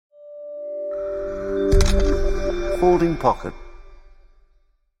folding pocket.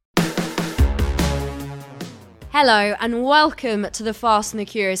 Hello and welcome to the Fast and the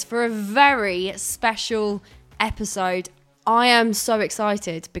Curious for a very special episode. I am so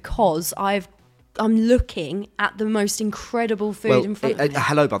excited because I'm looking at the most incredible food in front of me.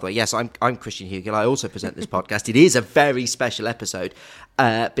 Hello, by the way. Yes, I'm Christian Hugel. I also present this podcast. It is a very special episode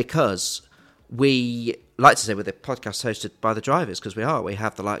because we like to say we're the podcast hosted by the drivers, because we are. We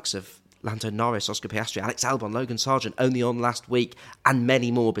have the likes of Lando Norris, Oscar Piastri, Alex Albon, Logan Sargent, only on last week, and many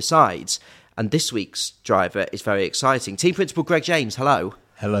more besides. And this week's driver is very exciting. Team Principal Greg James, hello.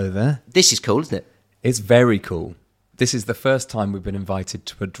 Hello there. This is cool, isn't it? It's very cool. This is the first time we've been invited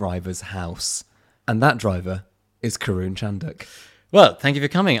to a driver's house. And that driver is Karun Chandhok. Well, thank you for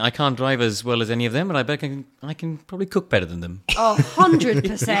coming. I can't drive as well as any of them, but I bet I can probably cook better than them.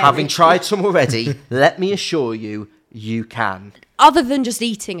 100%. Having tried some already, let me assure you, you can. Other than just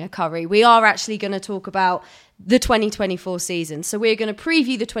eating a curry, we are actually going to talk about the 2024 season. So we're going to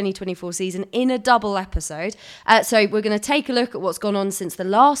preview the 2024 season in a double episode. So we're going to take a look at what's gone on since the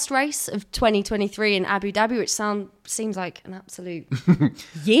last race of 2023 in Abu Dhabi, which seems like an absolute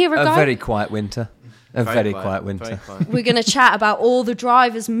year ago. A very quiet winter. Very quiet winter. Very quiet. We're going to chat about all the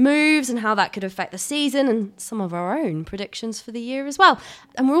drivers' moves and how that could affect the season, and some of our own predictions for the year as well.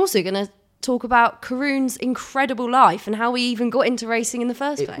 And we're also going to talk about Karun's incredible life and how he even got into racing in the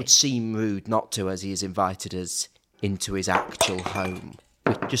first place. It would seem rude not to, as he has invited us into his actual home.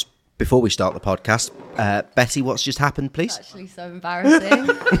 Just before we start the podcast, Betty, what's just happened, please? Actually so embarrassing.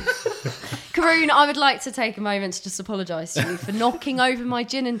 Karun, I would like to take a moment to just apologise to you for knocking over my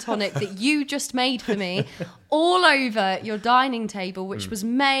gin and tonic that you just made for me all over your dining table, which was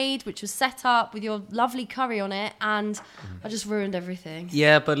set up with your lovely curry on it, and I just ruined everything.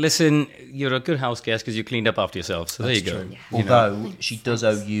 Yeah, but listen, you're a good house guest because you cleaned up after yourself, so there you go. Yeah. Although she does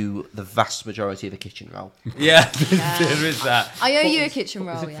owe you the vast majority of the kitchen roll. Yeah, there is that. I owe you a kitchen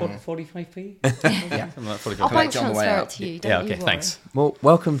roll, Is it 45p? Yeah. Something like 45p. I'll bank on the way transfer out. it to you, Yeah, don't okay, you worry. thanks. Well,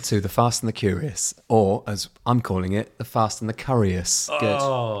 welcome to the Fast and the Curious, or as I'm calling it, the Fast and the Curry-ous. Good.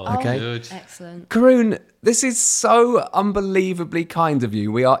 Oh, Okay. good. Excellent. Karun, this is so unbelievably kind of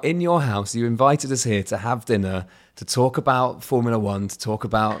you. We are in your house. You invited us here to have dinner, to talk about Formula One, to talk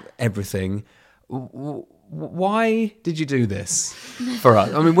about everything. Why did you do this for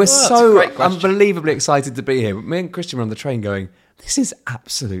us? I mean, we're so unbelievably excited to be here. Me and Christian were on the train going, this is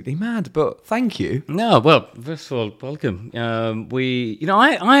absolutely mad, but thank you. No, well, first of all, welcome.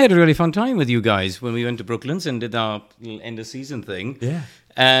 I had a really fun time with you guys when we went to Brooklands and did our little end of season thing. Yeah.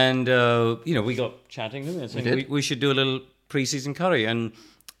 And, we got chatting and saying we should do a little pre-season curry. And,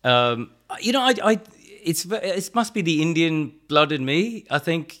 it must be the Indian blood in me. I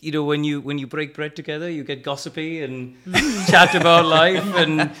think, when you break bread together, you get gossipy and chat about life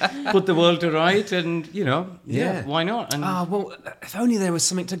and put the world to right. And, why not? And Well, if only there was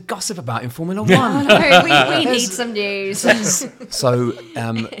something to gossip about in Formula One. Oh, no, we need some news. So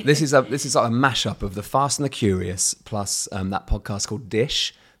this is like a mashup of the Fast and the Curious plus that podcast called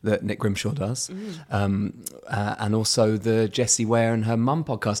Dish that Nick Grimshaw does, and also the Jessie Ware and her mum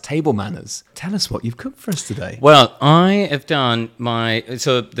podcast, Table Manners. Tell us what you've cooked for us today. Well, I have done I've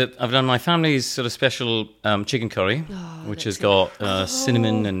done my family's sort of special chicken curry, which has got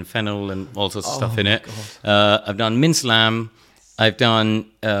cinnamon and fennel and all sorts of stuff in it. I've done minced lamb. I've done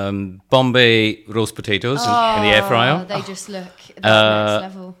Bombay roast potatoes in the air fryer. They just look at that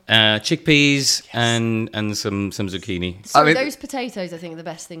next level. Chickpeas and some zucchini. So those potatoes, I think, are the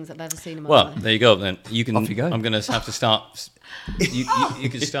best things I've ever seen in my Well, life. there you go. Then you can. Off you go. I'm going to have to start. You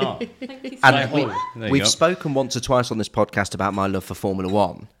can start. And we've spoken once or twice on this podcast about my love for Formula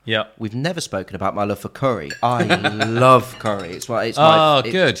One. Yeah. We've never spoken about my love for curry. I love curry.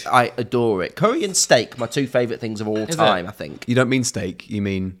 Good. I adore it. Curry and steak, my two favourite things of all time, I think. You don't mean steak, you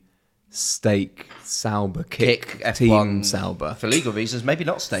mean steak, Sauber, kick F1, Team Sauber. For legal reasons, maybe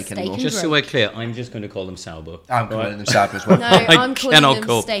not steak anymore. and Just so we're clear, I'm just going to call them Sauber. I'm calling them Sauber as well. No, I'm calling cannot them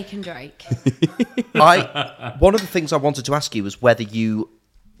cope. Steak and Drake. One of the things I wanted to ask you was whether you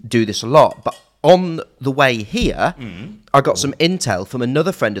do this a lot, but on the way here, I got some intel from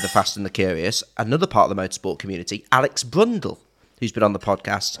another friend of the Fast and the Curious, another part of the motorsport community, Alex Brundle, who's been on the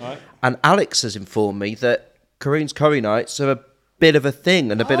podcast. Right. And Alex has informed me that Karun's Curry Nights are a bit of a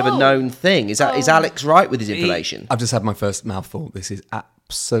thing and a bit of a known thing. Is Alex right with his information? I've just had my first mouthful. This is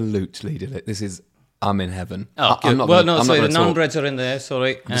absolutely delicious. This is I'm in heaven. Oh, I'm good. not The talk. naan breads are in there.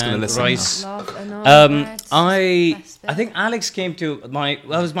 Sorry, I'm just going to listen. rice. Love a naan bread. I think Alex came to that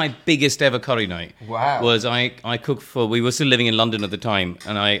was my biggest ever curry night. Wow. Was I cooked for, we were still living in London at the time,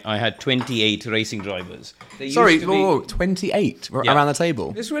 and I had 28 racing drivers. Sorry, 28 around the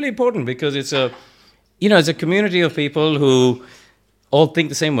table. It's really important because it's a it's a community of people who all think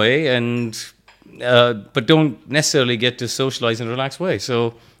the same way and but don't necessarily get to socialize in a relaxed way.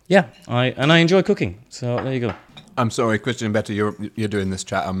 So yeah, I enjoy cooking. So there you go. I'm sorry, Christian and Betty, you're doing this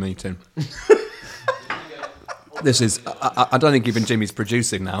chat I'm meeting. This is, I don't think even Jimmy's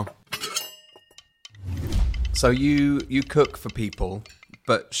producing now. So you cook for people,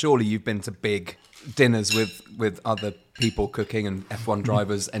 but surely you've been to big dinners with other people cooking and F1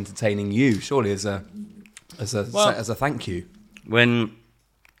 drivers entertaining you, surely as a thank you. When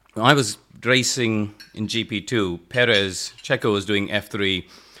I was racing in GP2, Checo was doing F3,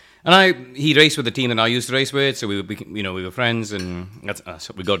 and he raced with the team that I used to race with, so we were friends, and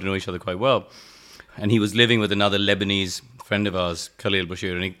so we got to know each other quite well. And he was living with another Lebanese friend of ours, Khalil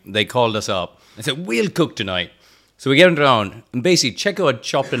Bashir, and they called us up and said, "We'll cook tonight." So we get around, and basically Checo had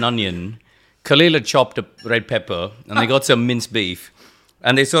chopped an onion, Khalil had chopped a red pepper, and they got some minced beef,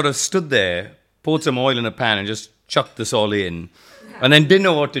 and they sort of stood there, poured some oil in a pan, and just chucked this all in, and then didn't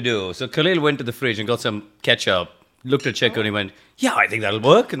know what to do. So Khalil went to the fridge and got some ketchup, looked at Checo, and he went, "Yeah, I think that'll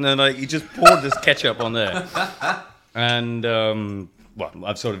work." And then he just poured this ketchup on there. And,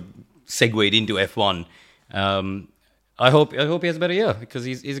 I've sort of segued into F1. I hope he has a better year, because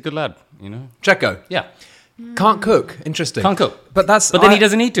he's a good lad, Checo? Yeah. Can't cook. Interesting. Can't cook. But then he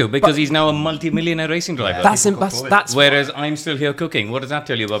doesn't need to, because he's now a multi-millionaire racing driver. That's Whereas I'm still here cooking. What does that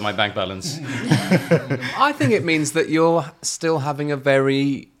tell you about my bank balance? I think it means that you're still having a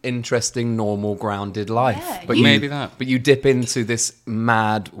very interesting, normal, grounded life. Yeah, but maybe that. But you dip into this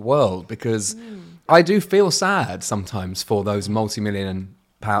mad world, because I do feel sad sometimes for those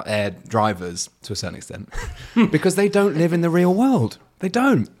multi-million-pound drivers, to a certain extent, because they don't live in the real world. They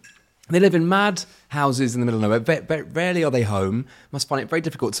don't. They live in mad houses in the middle of nowhere. Rarely are they home. Must find it very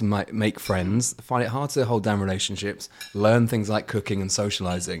difficult to make friends. Find it hard to hold down relationships. Learn things like cooking and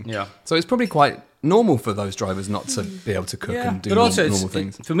socialising. Yeah. So it's probably quite normal for those drivers not to be able to cook and do normal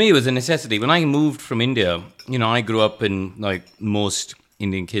things. For me, it was a necessity. When I moved from India, I grew up in, like most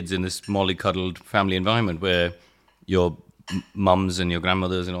Indian kids, in this molly-cuddled family environment where your mums and your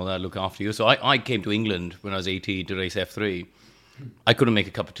grandmothers and all that look after you. So I came to England when I was 18 to race F3. I couldn't make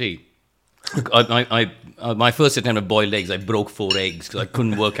a cup of tea. My first attempt at boiled eggs, I broke 4 eggs because I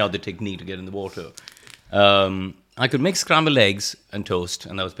couldn't work out the technique to get in the water. I could make scrambled eggs and toast,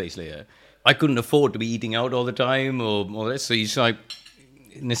 and that was basically it. I couldn't afford to be eating out all the time or all this, so you just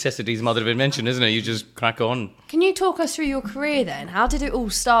necessity is the mother of invention, isn't it? You just crack on. Can you talk us through your career then? How did it all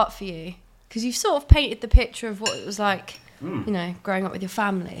start for you? Because you've sort of painted the picture of what it was like, growing up with your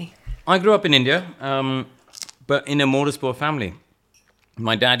family. I grew up in India, but in a motorsport family.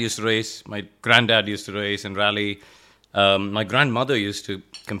 My dad used to race, my granddad used to race and rally. My grandmother used to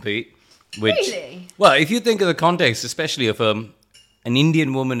compete. Really? Well, if you think of the context, especially of an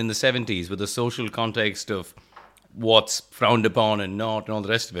Indian woman in the 70s with the social context of what's frowned upon and not and all the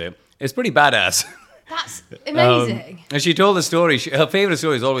rest of it, it's pretty badass. That's amazing. And she told the story. Her favourite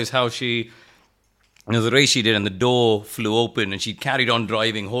story is always how she... the race she did, and the door flew open, and she carried on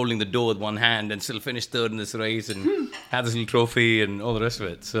driving, holding the door with one hand, and still finished third in this race, and had this little trophy, and all the rest of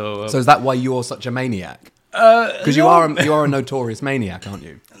it. So is that why you're such a maniac? Because you are a notorious maniac, aren't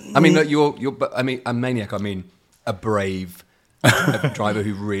you? I mean, a maniac. I mean, a brave driver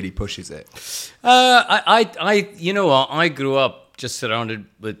who really pushes it. I grew up just surrounded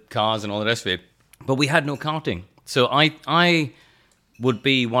with cars and all the rest of it, but we had no karting, so I would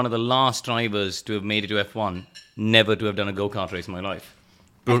be one of the last drivers to have made it to F1, never to have done a go-kart race in my life.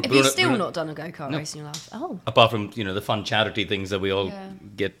 Have you still not done a go-kart race in your life? Oh. Apart from, the fun charity things that we all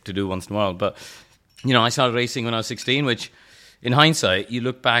get to do once in a while. But, I started racing when I was 16, which, in hindsight, you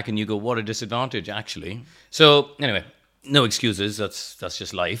look back and you go, what a disadvantage, actually. So, anyway, no excuses. That's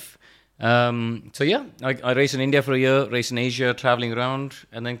just life. I raced in India for a year, raced in Asia, traveling around,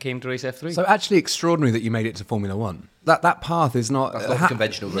 and then came to race F3. So actually extraordinary that you made it to Formula One. That path is not... That's not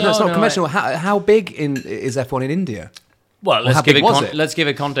conventional. No, it's not conventional. How big is F1 in India? Well, let's give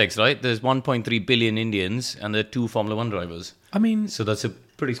it context, right? There's 1.3 billion Indians, and there are 2 Formula One drivers. I mean... So that's a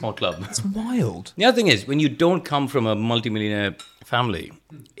pretty small club. It's wild. The other thing is, when you don't come from a multimillionaire family,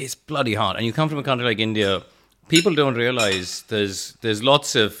 it's bloody hard. And you come from a country like India, people don't realise there's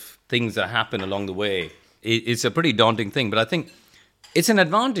lots of things that happen along the way. It's a pretty daunting thing, but I think it's an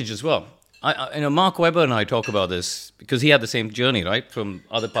advantage as well. Mark Webber and I talk about this because he had the same journey, right, from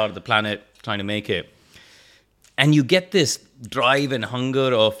other part of the planet trying to make it. And you get this drive and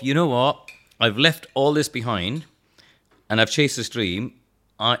hunger of, I've left all this behind and I've chased this dream.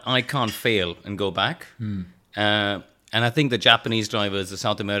 I can't fail and go back. And I think the Japanese drivers, the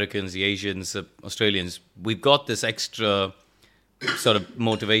South Americans, the Asians, the Australians, we've got this extra sort of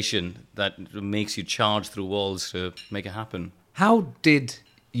motivation that makes you charge through walls to make it happen. How did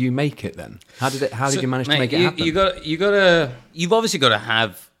you make it then? How did you manage to make it happen? You've obviously got to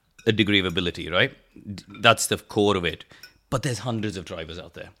have a degree of ability, right? That's the core of it. But there's hundreds of drivers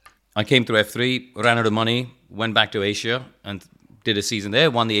out there. I came through F3, ran out of money, went back to Asia and did a season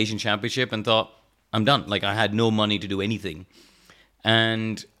there, won the Asian Championship and thought, I'm done. Like, I had no money to do anything.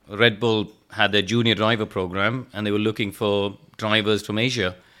 And Red Bull had their junior driver program and they were looking for drivers from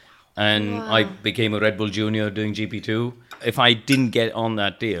Asia. And I became a Red Bull junior doing GP2. If I didn't get on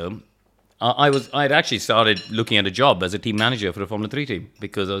that deal, I'd actually started looking at a job as a team manager for a Formula 3 team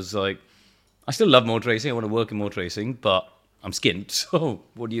because I was like, I still love motor racing. I want to work in motor racing, but I'm skint. So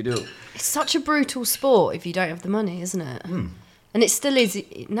what do you do? It's such a brutal sport if you don't have the money, isn't it? And it still is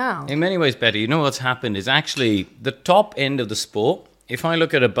now. In many ways, Betty, you know what's happened is actually the top end of the sport. If I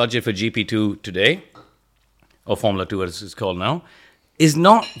look at a budget for GP2 today, or Formula 2 as it's called now, is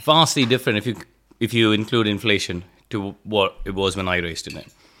not vastly different if you include inflation to what it was when I raced in it.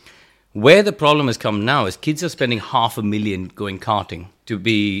 Where the problem has come now is kids are spending $500,000 going karting to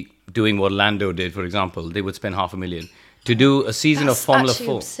be doing what Lando did, for example. They would spend $500,000 to do a season of Formula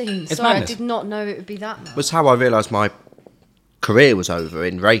 4. Obscene. It's Sorry, madness. I did not know it would be that much. Was how I realised my career was over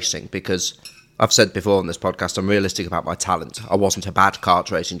in racing, because I've said before on this podcast, I'm realistic about my talent. I wasn't a bad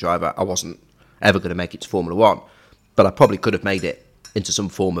kart racing driver. I wasn't ever going to make it to Formula 1, but I probably could have made it into some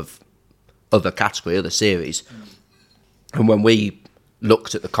form of other category, other series. And when we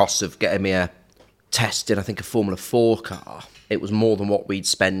looked at the costs of getting me a test in, I think, a Formula 4 car, it was more than what we'd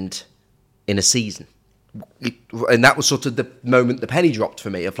spend in a season. And that was sort of the moment the penny dropped for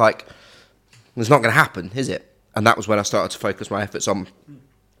me of like, it's not going to happen, is it? And that was when I started to focus my efforts on,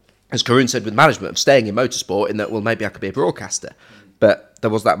 as Karun said with management, of staying in motorsport, in that, well, maybe I could be a broadcaster. But there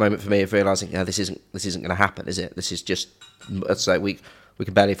was that moment for me of realising, this isn't going to happen, is it? This is just, let's say, we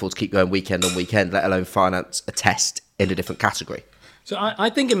can barely afford to keep going weekend on weekend, let alone finance a test in a different category. So I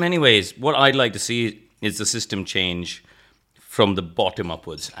think in many ways, what I'd like to see is the system change from the bottom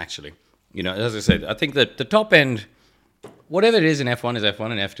upwards, actually. You know, as I said, I think that the top end, whatever it is in F1 is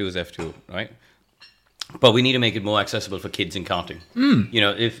F1 and F2 is F2, right? But we need to make it more accessible for kids in karting. You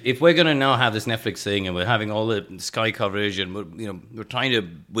know, if we're going to now have this Netflix thing and we're having all the Sky coverage and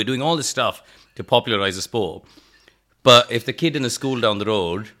we're doing all this stuff to popularize the sport, but if the kid in the school down the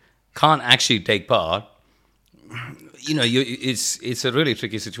road can't actually take part, you know, it's a really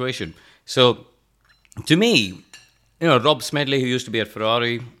tricky situation. So, to me, you know, Rob Smedley, who used to be at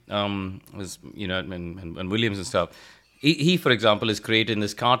Ferrari, was, you know, and Williams and stuff, he, for example, is creating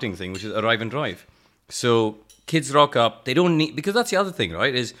this karting thing, which is Arrive and Drive. So kids rock up. They don't need, because that's the other thing,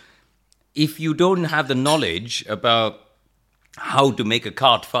 right? Is if you don't have the knowledge about how to make a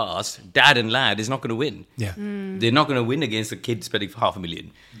kart fast, dad and lad is not going to win. Yeah, they're not going to win against a kid spending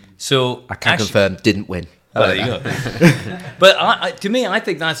 $500,000. So I can confirm, didn't win. Well, there you go. But to me, I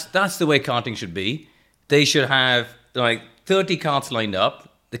think that's the way karting should be. They should have like 30 karts lined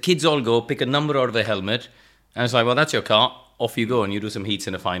up. The kids all go, pick a number out of a helmet, and it's like, well, that's your car. Off you go, and you do some heats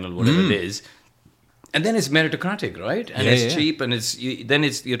in a final, whatever it is. And then it's meritocratic, right? And it's cheap, and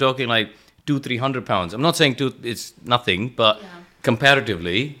you're talking like £200-300. I'm not saying it's nothing, but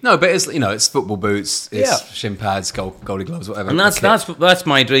comparatively, no. But it's, you know, it's football boots, it's shin pads, goalie gloves, whatever. And that's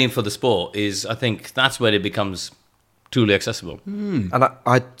my dream for the sport. Is I think that's where it becomes truly accessible. And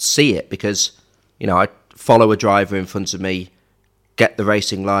I see it because, you know, I follow a driver in front of me, get the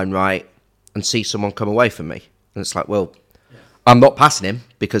racing line right, and see someone come away from me, and it's like, well, I'm not passing him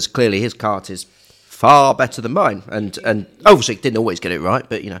because clearly his kart is far better than mine, and obviously didn't always get it right,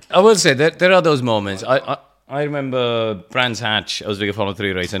 but you know. I will say that there are those moments. I remember Brands Hatch. I was doing a Formula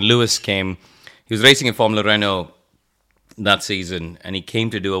 3 race, and Lewis came. He was racing in Formula Renault that season, and he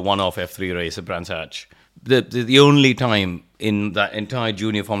came to do a one-off F3 race at Brands Hatch. The only time in that entire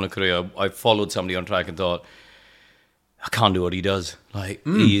junior Formula career I followed somebody on track and thought, I can't do what he does. Like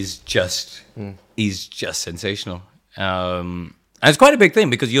he's just sensational. And it's quite a big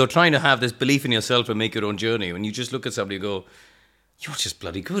thing because you're trying to have this belief in yourself and make your own journey. When you just look at somebody and go, you're just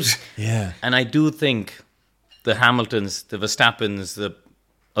bloody good. Yeah. And I do think the Hamiltons, the Verstappens, the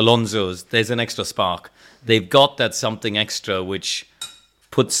Alonsos, there's an extra spark. They've got that something extra which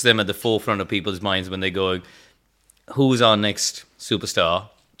puts them at the forefront of people's minds when they go, who's our next superstar?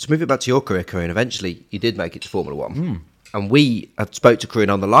 To move it back to your career, Karun, eventually you did make it to Formula 1. And we had spoke to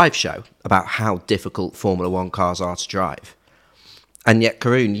Karun on the live show about how difficult Formula 1 cars are to drive. And yet,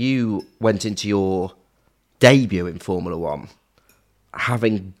 Karun, you went into your debut in Formula 1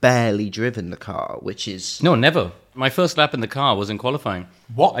 having barely driven the car, which is... No, never. My first lap in the car was in qualifying.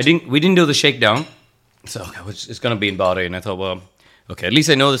 What? We didn't do the shakedown. So it's going to be in Bahrain. I thought, well, okay, at least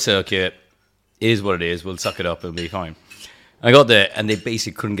I know the circuit. It is what it is. We'll suck it up. It'll be fine. I got there, and they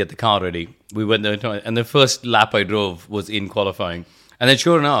basically couldn't get the car ready. We went there, and the first lap I drove was in qualifying. And then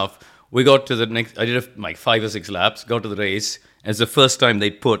sure enough, we got to the next... I did like 5 or 6 laps, got to the race. And it's the first time they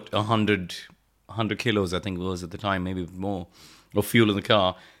put 100 kilos, I think it was at the time, maybe more, of fuel in the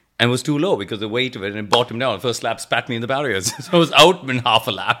car. And it was too low because the weight of it, and it bottomed down. The first lap spat me in the barriers. So I was out in half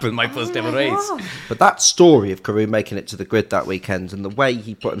a lap in my first ever race. But that story of Karun making it to the grid that weekend and the way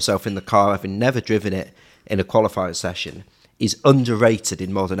he put himself in the car, having never driven it in a qualifying session, is underrated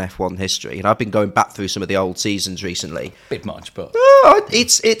in modern F1 history. And I've been going back through some of the old seasons recently. Bit much, but...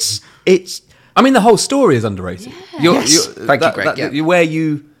 It's I mean, the whole story is underrated. Yeah. Thank you, Greg. Where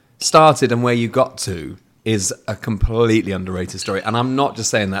you started and where you got to is a completely underrated story. And I'm not just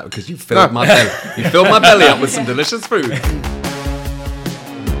saying that because you filled my belly. You filled my belly up with some delicious food.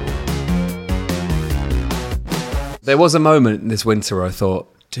 There was a moment this winter where I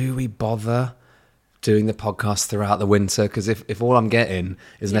thought, do we bother doing the podcast throughout the winter? Because if all I'm getting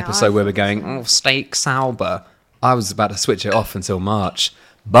is an episode where we're going, steak Sauber, I was about to switch it off until March.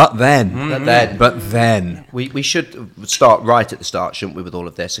 But then. We should start right at the start, shouldn't we, with all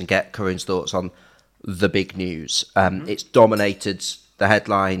of this, and get Karun's thoughts on the big news. It's dominated the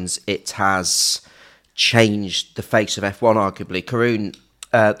headlines. It has changed the face of F1, arguably. Karun,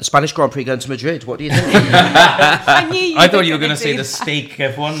 the Spanish Grand Prix going to Madrid. What do you think? I thought you were going to say the steak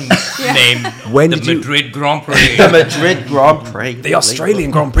F1 name. Madrid Grand Prix. The Madrid Grand Prix. The Australian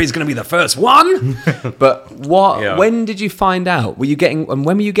Grand Prix is going to be the first one. But what? Yeah. When did you find out? When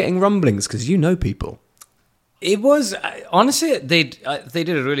were you getting rumblings? Because you know people. It was honestly they did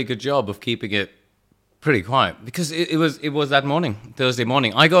a really good job of keeping it pretty quiet because it was that morning, Thursday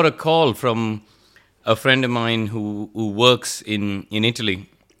morning. I got a call from a friend of mine who works in Italy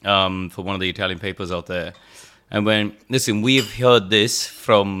for one of the Italian papers out there, and when listen, we've heard this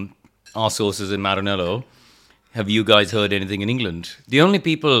from our sources in Maranello. Have you guys heard anything in England? The only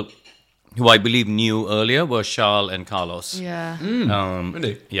people who I believe knew earlier were Charles and Carlos. Yeah.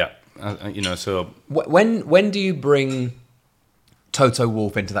 Really? Yeah. So when do you bring Toto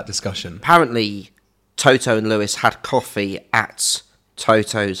Wolff into that discussion? Apparently, Toto and Lewis had coffee at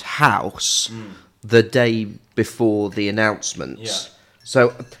Toto's house the day before the announcements. Yeah.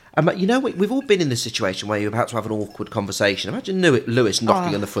 So, we've all been in this situation where you're about to have an awkward conversation. Imagine Lewis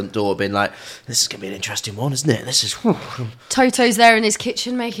knocking on the front door, being like, "This is going to be an interesting one, isn't it? This is." Toto's there in his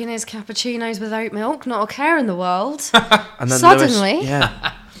kitchen making his cappuccinos with oat milk, not a care in the world. And then Suddenly, Lewis,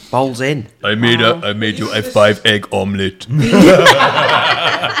 bowls in. I made you a 5-egg omelette,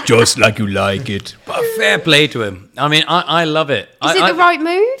 just like you like it. But fair play to him. I mean, I love it. Is it the right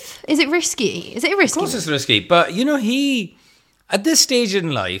move? Is it risky? Is it a risky? Of course, it's risky. But he, at this stage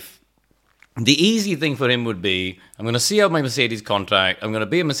in life, the easy thing for him would be, I'm going to see out my Mercedes contract. I'm going to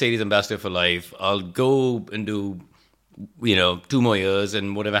be a Mercedes ambassador for life. I'll go and do, 2 more years,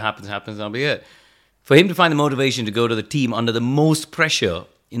 and whatever happens, that'll be it. For him to find the motivation to go to the team under the most pressure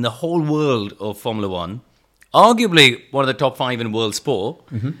in the whole world of Formula One, arguably one of the top 5 in world sport,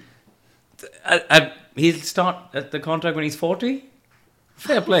 he'll start at the contract when he's 40?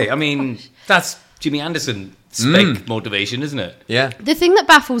 Fair play. I mean, that's Jimmy Anderson spec motivation, isn't it? Yeah. The thing that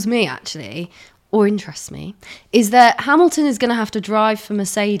baffles me, actually, or interests me, is that Hamilton is going to have to drive for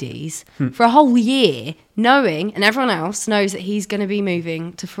Mercedes for a whole year, knowing, and everyone else knows, that he's going to be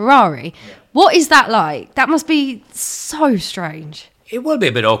moving to Ferrari. Yeah. What is that like? That must be so strange. It will be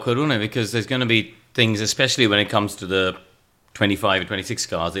a bit awkward, won't it? Because there's going to be things, especially when it comes to the 25 and 26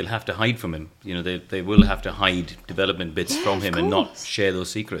 cars, they'll have to hide from him. They will have to hide development bits from him and not share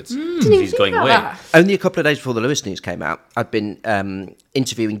those secrets. He's going away. That. Only a couple of days before the Lewis news came out, I'd been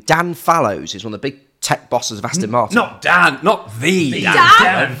interviewing Dan Fallows, who's one of the big tech bosses of Aston Martin. Not Dan, not the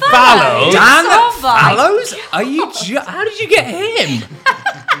Dan Fallows. Dan Fallows? Are you? How did you get him?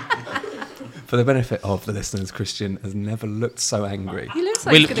 For the benefit of the listeners, Christian has never looked so angry. He looks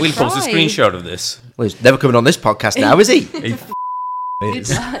like we'll post a screenshot of this. Well, he's never coming on this podcast now, is he?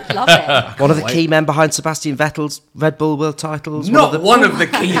 Is. Love it. One of the key men behind Sebastian Vettel's Red Bull World titles. Not one of the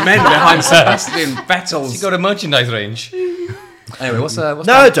key men behind Sebastian Vettel's. He's got a merchandise range. Anyway, what's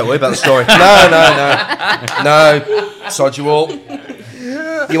no, don't worry about the story. No. Sod you all.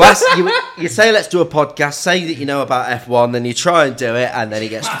 You say, let's do a podcast, say that you know about F1, then you try and do it, and then he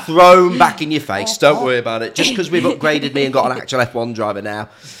gets thrown back in your face. Don't worry about it. Just because we've upgraded me and got an actual F1 driver now.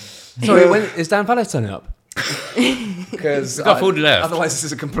 Sorry, when is Dan Fallows turning up? Because got food left. Otherwise, this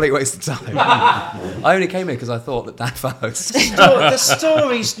is a complete waste of time. I only came here because I thought that Dan Fallows. The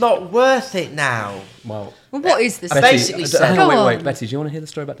story's not worth it now. Well, Well, what is this? basically said- Go wait, on. Betty, do you want to hear the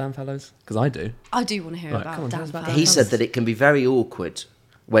story about Dan Fallows? Because I do. I do want to hear Right, about come on, tell Dan us about Fallows. He said that it can be very awkward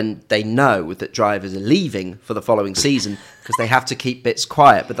when they know that drivers are leaving for the following season because they have to keep bits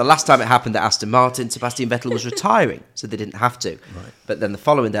quiet. But the last time it happened at Aston Martin, Sebastian Vettel was retiring, so they didn't have to. Right. But then the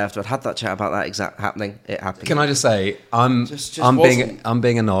following day after I'd had that chat about that exact happening, it happened. Can I just say, I'm wasn't.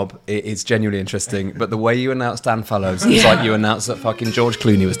 being a knob. It's genuinely interesting, but the way you announced Dan Fallows, it's like you announced that fucking George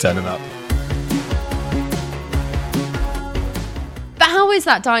Clooney was turning up. But how is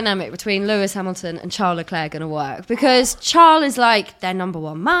that dynamic between Lewis Hamilton and Charles Leclerc going to work? Because Charles is like their number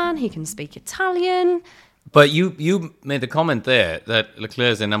one man. He can speak Italian. But you made the comment there that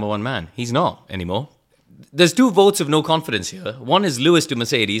Leclerc is their number one man. He's not anymore. There's 2 votes of no confidence here. One is Lewis to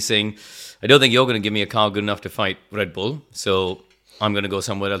Mercedes saying, I don't think you're going to give me a car good enough to fight Red Bull, so I'm going to go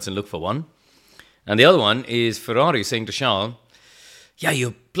somewhere else and look for one. And the other one is Ferrari saying to Charles, yeah,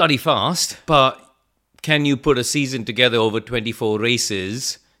 you're bloody fast, but can you put a season together over 24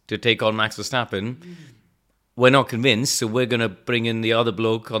 races to take on Max Verstappen? We're not convinced, so we're going to bring in the other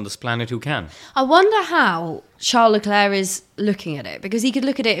bloke on this planet who can. I wonder how Charles Leclerc is looking at it, because he could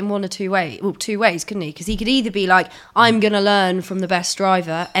look at it in one or two ways. Well, 2 ways, couldn't he? Because he could either be like, I'm going to learn from the best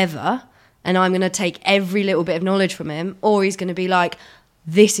driver ever, and I'm going to take every little bit of knowledge from him, or he's going to be like,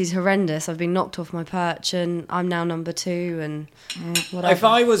 this is horrendous. I've been knocked off my perch, and I'm now number 2, and whatever. If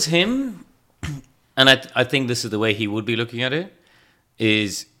I was him, and I think this is the way he would be looking at it,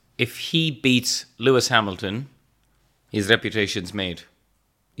 is if he beats Lewis Hamilton, his reputation's made.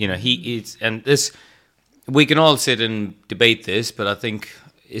 You know, he is, and this, we can all sit and debate this, but I think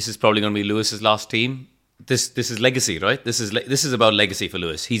this is probably going to be Lewis's last team. This is legacy, right? This is about legacy for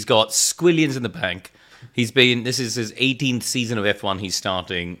Lewis. He's got squillions in the bank. This is his 18th season of F1 he's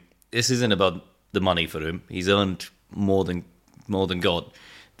starting. This isn't about the money for him. He's earned more than God.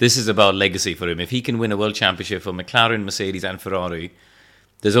 This is about legacy for him. If he can win a world championship for McLaren, Mercedes and Ferrari,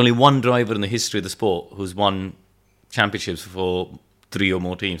 there's only one driver in the history of the sport who's won championships for 3 or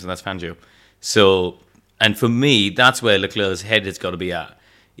more teams, and that's Fangio. So, and for me, that's where Leclerc's head has got to be at,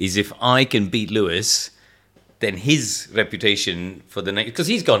 is if I can beat Lewis, then his reputation for the next, because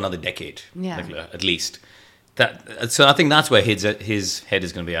he's got another decade, Leclerc, at least. So I think that's where his head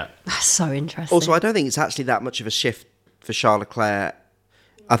is going to be at. That's so interesting. Also, I don't think it's actually that much of a shift for Charles Leclerc.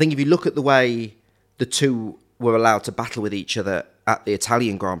 I think if you look at the way the two were allowed to battle with each other at the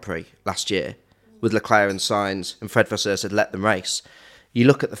Italian Grand Prix last year, with Leclerc and Sainz, and Fred Vasseur said let them race. You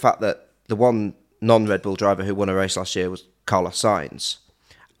look at the fact that the one non-Red Bull driver who won a race last year was Carlos Sainz,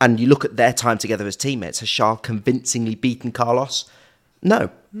 and you look at their time together as teammates. Has Charles convincingly beaten Carlos? No.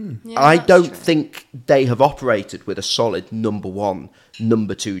 Yeah, I that's don't true. think they have operated with a solid number 1,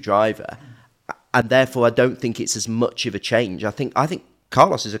 number 2 driver, and therefore I don't think it's as much of a change. I think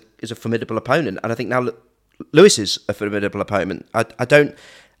Carlos is a formidable opponent, and I think now Lewis is a formidable opponent. I don't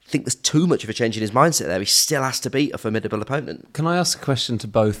think there's too much of a change in his mindset there. He still has to beat a formidable opponent. Can I ask a question to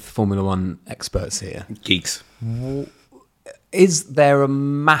both Formula One experts here? Geeks. Is there a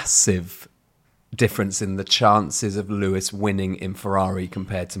massive difference in the chances of Lewis winning in Ferrari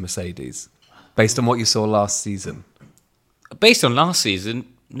compared to Mercedes, based on what you saw last season? Based on last season,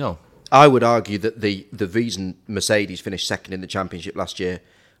 no. I would argue that the reason Mercedes finished second in the championship last year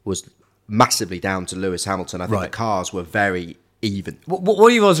was massively down to Lewis Hamilton. I think the cars were very even.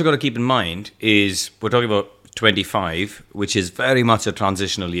 What you've also got to keep in mind is we're talking about 25, which is very much a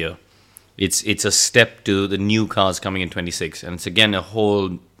transitional year. It's a step to the new cars coming in 26, and it's again a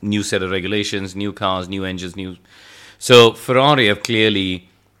whole new set of regulations, new cars, new engines, new. So Ferrari have clearly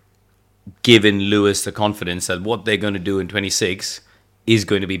given Lewis the confidence that what they're going to do in 26 is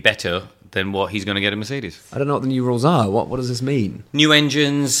going to be better than what he's going to get in Mercedes. I don't know what the new rules are. What does this mean? New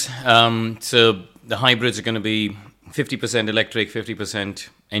engines, so the hybrids are going to be 50% electric, 50%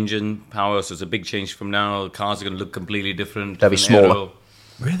 engine power, so it's a big change from now. Cars are going to look completely different. They'll be smaller.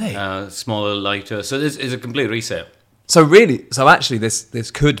 Really? Smaller, lighter. So this is a complete reset. So actually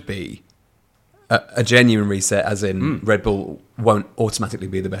this could be a genuine reset, as in Red Bull won't automatically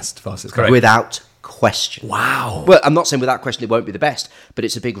be the best, fastest car. Without question. Wow. Well, I'm not saying without question it won't be the best, but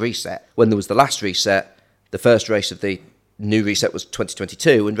it's a big reset. When there was the last reset, the first race of the new reset was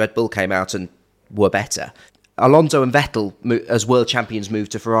 2022, and Red Bull came out and were better. Alonso and Vettel, as world champions,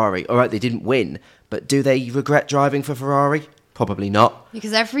 moved to Ferrari. All right, they didn't win, but do they regret driving for Ferrari? Probably not.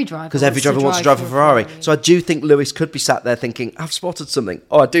 Because every driver wants to drive for Ferrari. So I do think Lewis could be sat there thinking, I've spotted something.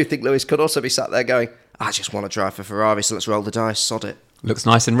 Or I do think Lewis could also be sat there going, I just want to drive for Ferrari, so let's roll the dice, sod it. Looks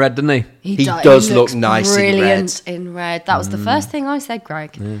nice in red, doesn't he? He does look looks nice in brilliant in red. That was the first thing I said,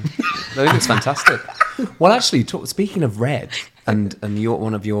 Greg. No, he looks fantastic. Well, actually, speaking of red, and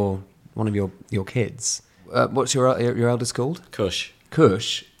one of your kids, what's your eldest called? Kush.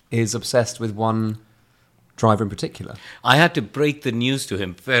 Kush is obsessed with one driver in particular. I had to break the news to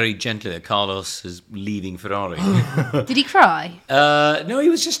him very gently that Carlos is leaving Ferrari. Did he cry? No, he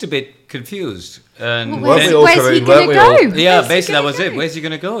was just a bit confused. And Where's we all, he Karun? going to go? yeah, basically that was it. Where's he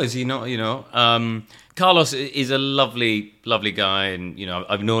going to go? Is he not? Carlos is a lovely, lovely guy, and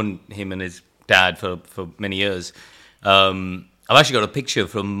I've known him and his dad for many years. I've actually got a picture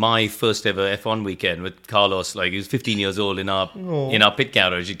from my first ever F1 weekend with Carlos. Like, he was 15 years old in our pit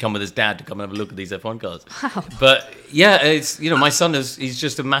garage. He'd come with his dad to come and have a look at these F1 cars. Wow. But yeah, it's my son he's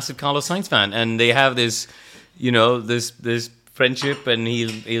just a massive Carlos Sainz fan, and they have this this friendship, and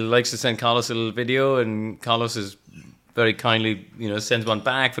he likes to send Carlos a little video, and Carlos is very kindly sends one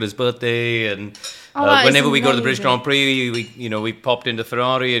back for his birthday, and whenever we go to the British Grand Prix, we popped into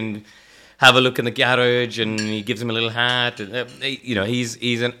Ferrari and have a look in the garage, and he gives him a little hat, and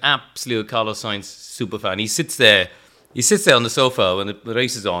he's an absolute Carlos Sainz super fan. He sits there on the sofa when the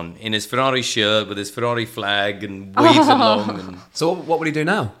race is on in his Ferrari shirt with his Ferrari flag and waves along. And So what will he do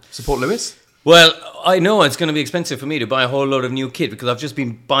now? Support Lewis? well, I know it's going to be expensive for me to buy a whole load of new kit because I've just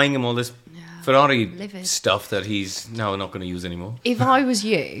been buying him all this Ferrari Livid. stuff that he's now not going to use anymore. If I was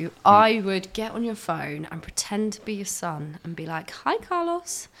you, I would get on your phone and pretend to be your son and be like, "Hi,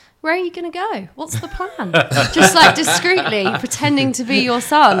 Carlos. Where are you going to go? What's the plan?" Just like discreetly pretending to be your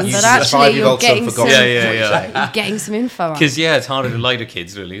son, but actually you're getting some, Yeah. you're getting some info on. Because it's harder to lie to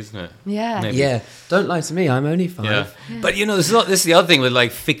kids, really, isn't it? Yeah. Maybe. Yeah. Don't lie to me. I'm only 5. Yeah. But this is the other thing with like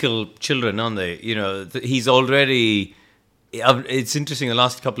fickle children, aren't they? He's already. It's interesting. The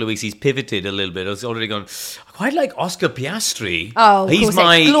last couple of weeks, he's pivoted a little bit. He's already gone. I quite like Oscar Piastri. Oh, of he's course,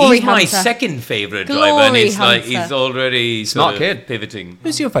 my glory he's my hunter. second favorite Glory driver, and it's like hunter. he's already Smart sort of kid. pivoting.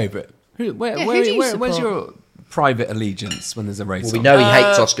 Who's your favourite? Where's who do you where's support? your private allegiance when there's a race Well, we on? know he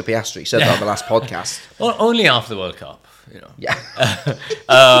hates Oscar Piastri. He said that on the last podcast. Only after the World Cup, Yeah.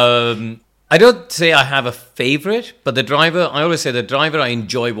 I don't say I have a favourite, but I always say the driver I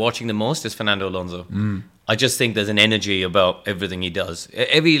enjoy watching the most is Fernando Alonso. I just think there's an energy about everything he does.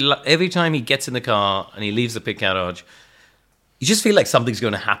 Every time he gets in the car and he leaves the pit garage, you just feel like something's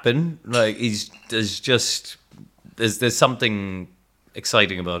going to happen. Like there's something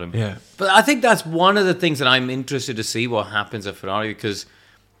exciting about him. Yeah. But I think that's one of the things that I'm interested to see what happens at Ferrari, because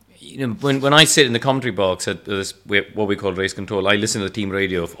when I sit in the commentary box at this, what we call race control, I listen to the team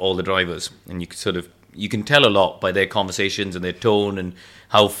radio of all the drivers, and you can tell a lot by their conversations and their tone and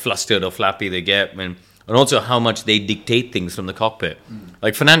how flustered or flappy they get, and also how much they dictate things from the cockpit.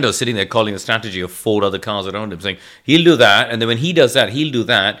 Like Fernando's sitting there calling the strategy of 4 other cars around him, saying he'll do that, and then when he does that, he'll do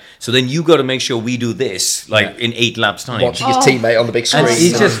that. So then you got to make sure we do this, in 8 laps time. Watching his teamate on the big screen. And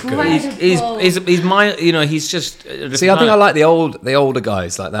he's just Incredible. he's just. See, I think I like the older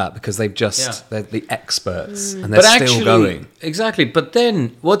guys like that because they're the experts and they're still going. Exactly. But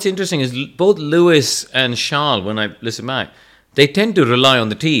then what's interesting is both Lewis and Charles, when I listen back, they tend to rely on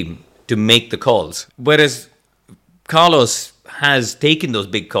the team to make the calls. Whereas Carlos has taken those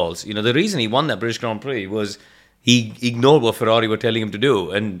big calls. The reason he won that British Grand Prix was he ignored what Ferrari were telling him to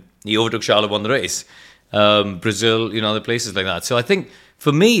do, and he overtook Charles and won the race. Brazil, other places like that. So I think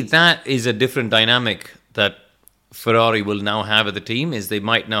for me, that is a different dynamic that Ferrari will now have at the team, is they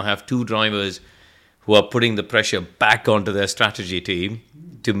might now have 2 drivers who are putting the pressure back onto their strategy team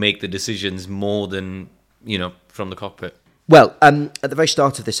to make the decisions more than, from the cockpit. Well, at the very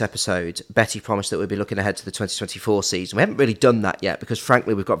start of this episode, Betty promised that we'd be looking ahead to the 2024 season. We haven't really done that yet because,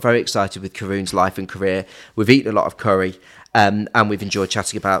 frankly, we've got very excited with Karun's life and career. We've eaten a lot of curry, and we've enjoyed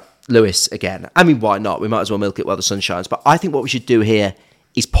chatting about Lewis again. I mean, why not? We might as well milk it while the sun shines. But I think what we should do here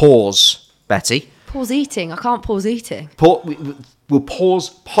is pause, Betty. Pause eating. I can't pause eating. We'll pause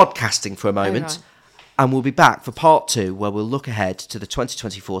podcasting for a moment, right. and we'll be back for part 2, where we'll look ahead to the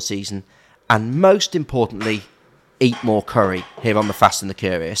 2024 season, and most importantly, eat more curry here on the Fast and the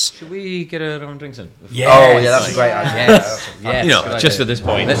Curious. Should we get a round of drinks in? Yes. Oh, yeah, that's a great idea. Yes. Just at this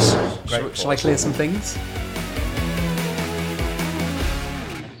point. Shall I clear some things?